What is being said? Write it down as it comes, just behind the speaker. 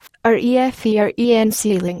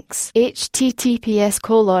referenc links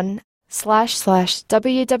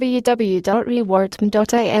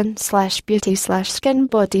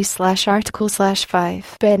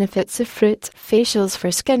https://www.rewardm.in/beauty/skin/body/article/5 Benefits of fruit facials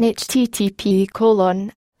for skin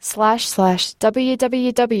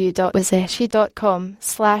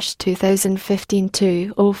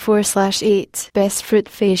http://www.wazeshi.com/2015-204/8 Best fruit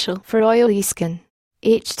facial for oily skin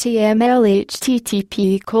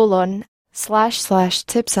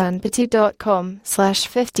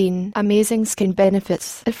https://tipsandbeauty.com/15 Amazing skin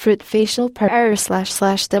benefits a fruit facial per hour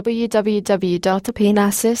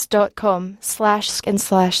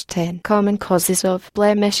 //www.replenishes.com/skin/10 Common causes of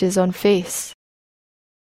blemishes on face.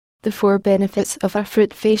 The 4 benefits of a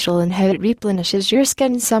fruit facial and how it replenishes your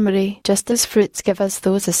skin. Summary: just as fruits give us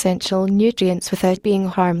those essential nutrients without being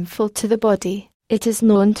harmful to the body, it is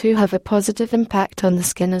known to have a positive impact on the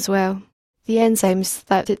skin as well. The enzymes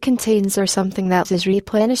that it contains are something that is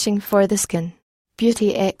replenishing for the skin.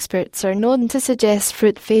 Beauty experts are known to suggest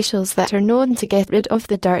fruit facials that are known to get rid of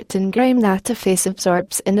the dirt and grime that a face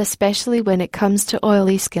absorbs in, especially when it comes to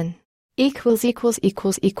oily skin. Just as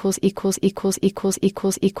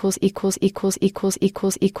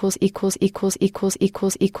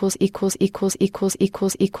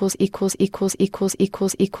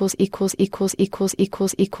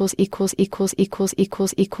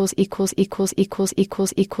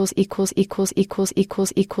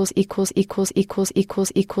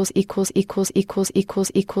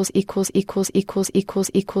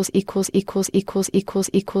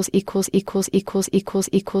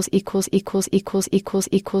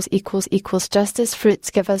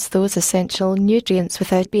fruits give us those essential nutrients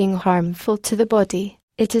without being harmful to the body,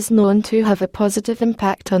 it is known to have a positive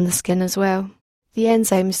impact on the skin as well. The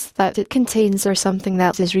enzymes that it contains are something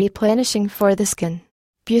that is replenishing for the skin.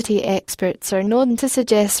 Beauty experts are known to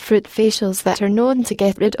suggest fruit facials that are known to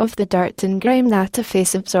get rid of the dirt and grime that a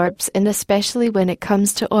face absorbs in, especially when it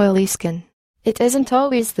comes to oily skin. It isn't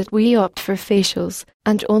always that we opt for facials,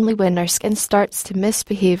 and only when our skin starts to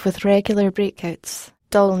misbehave with regular breakouts,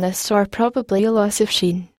 dullness or probably a loss of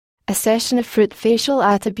sheen. A session of fruit facial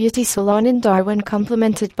at a beauty salon in Darwin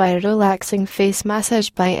complemented by a relaxing face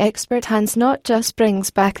massage by expert hands not just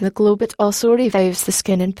brings back the glow but also revives the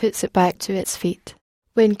skin and puts it back to its feet.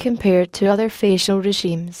 When compared to other facial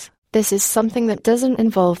regimes, this is something that doesn't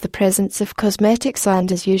involve the presence of cosmetics and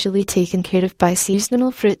is usually taken care of by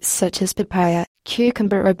seasonal fruits such as papaya,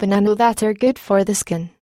 cucumber or banana that are good for the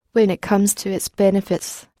skin. When it comes to its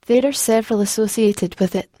benefits, there are several associated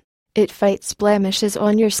with it. It fights blemishes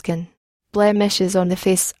on your skin. Blemishes on the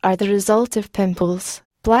face are the result of pimples,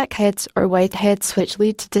 blackheads or whiteheads which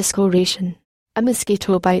lead to discoloration. A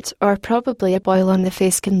mosquito bite or probably a boil on the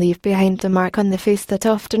face can leave behind a mark on the face that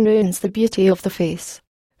often ruins the beauty of the face.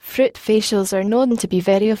 Fruit facials are known to be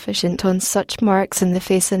very efficient on such marks in the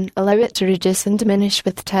face and allow it to reduce and diminish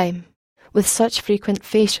with time. With such frequent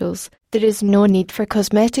facials, there is no need for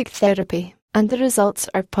cosmetic therapy, and the results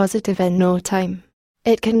are positive in no time.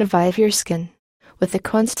 It can revive your skin. With the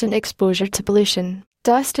constant exposure to pollution,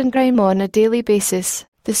 dust and grime on a daily basis,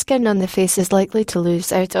 the skin on the face is likely to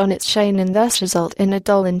lose out on its shine and thus result in a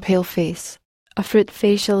dull and pale face. A fruit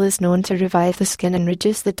facial is known to revive the skin and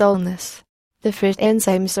reduce the dullness. The fruit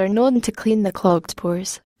enzymes are known to clean the clogged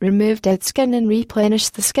pores, remove dead skin and replenish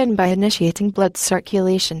the skin by initiating blood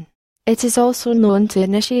circulation. It is also known to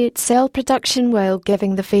initiate cell production while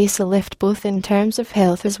giving the face a lift both in terms of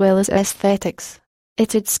health as well as aesthetics.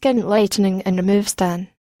 It aids skin lightening and removes tan.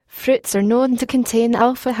 Fruits are known to contain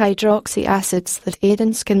alpha-hydroxy acids that aid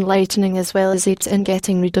in skin lightening as well as aids in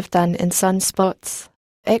getting rid of tan and sunspots.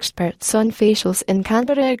 Experts on facials in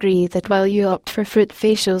Canberra agree that while you opt for fruit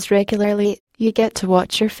facials regularly, you get to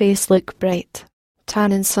watch your face look bright.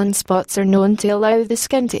 Tan and sunspots are known to allow the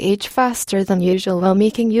skin to age faster than usual while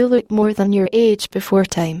making you look more than your age before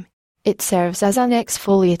time. It serves as an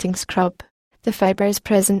exfoliating scrub. The fibers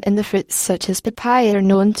present in the fruits such as papaya are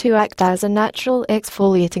known to act as a natural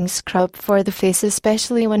exfoliating scrub for the face,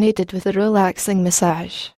 especially when aided with a relaxing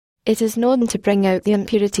massage. It is known to bring out the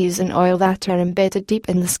impurities and oil that are embedded deep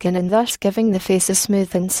in the skin and thus giving the face a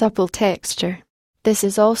smooth and supple texture. This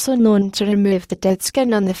is also known to remove the dead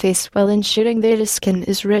skin on the face while ensuring their skin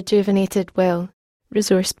is rejuvenated well.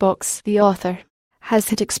 Resourcebox, the author, has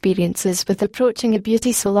had experiences with approaching a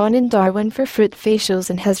beauty salon in Darwin for fruit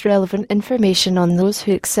facials and has relevant information on those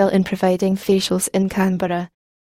who excel in providing facials in Canberra.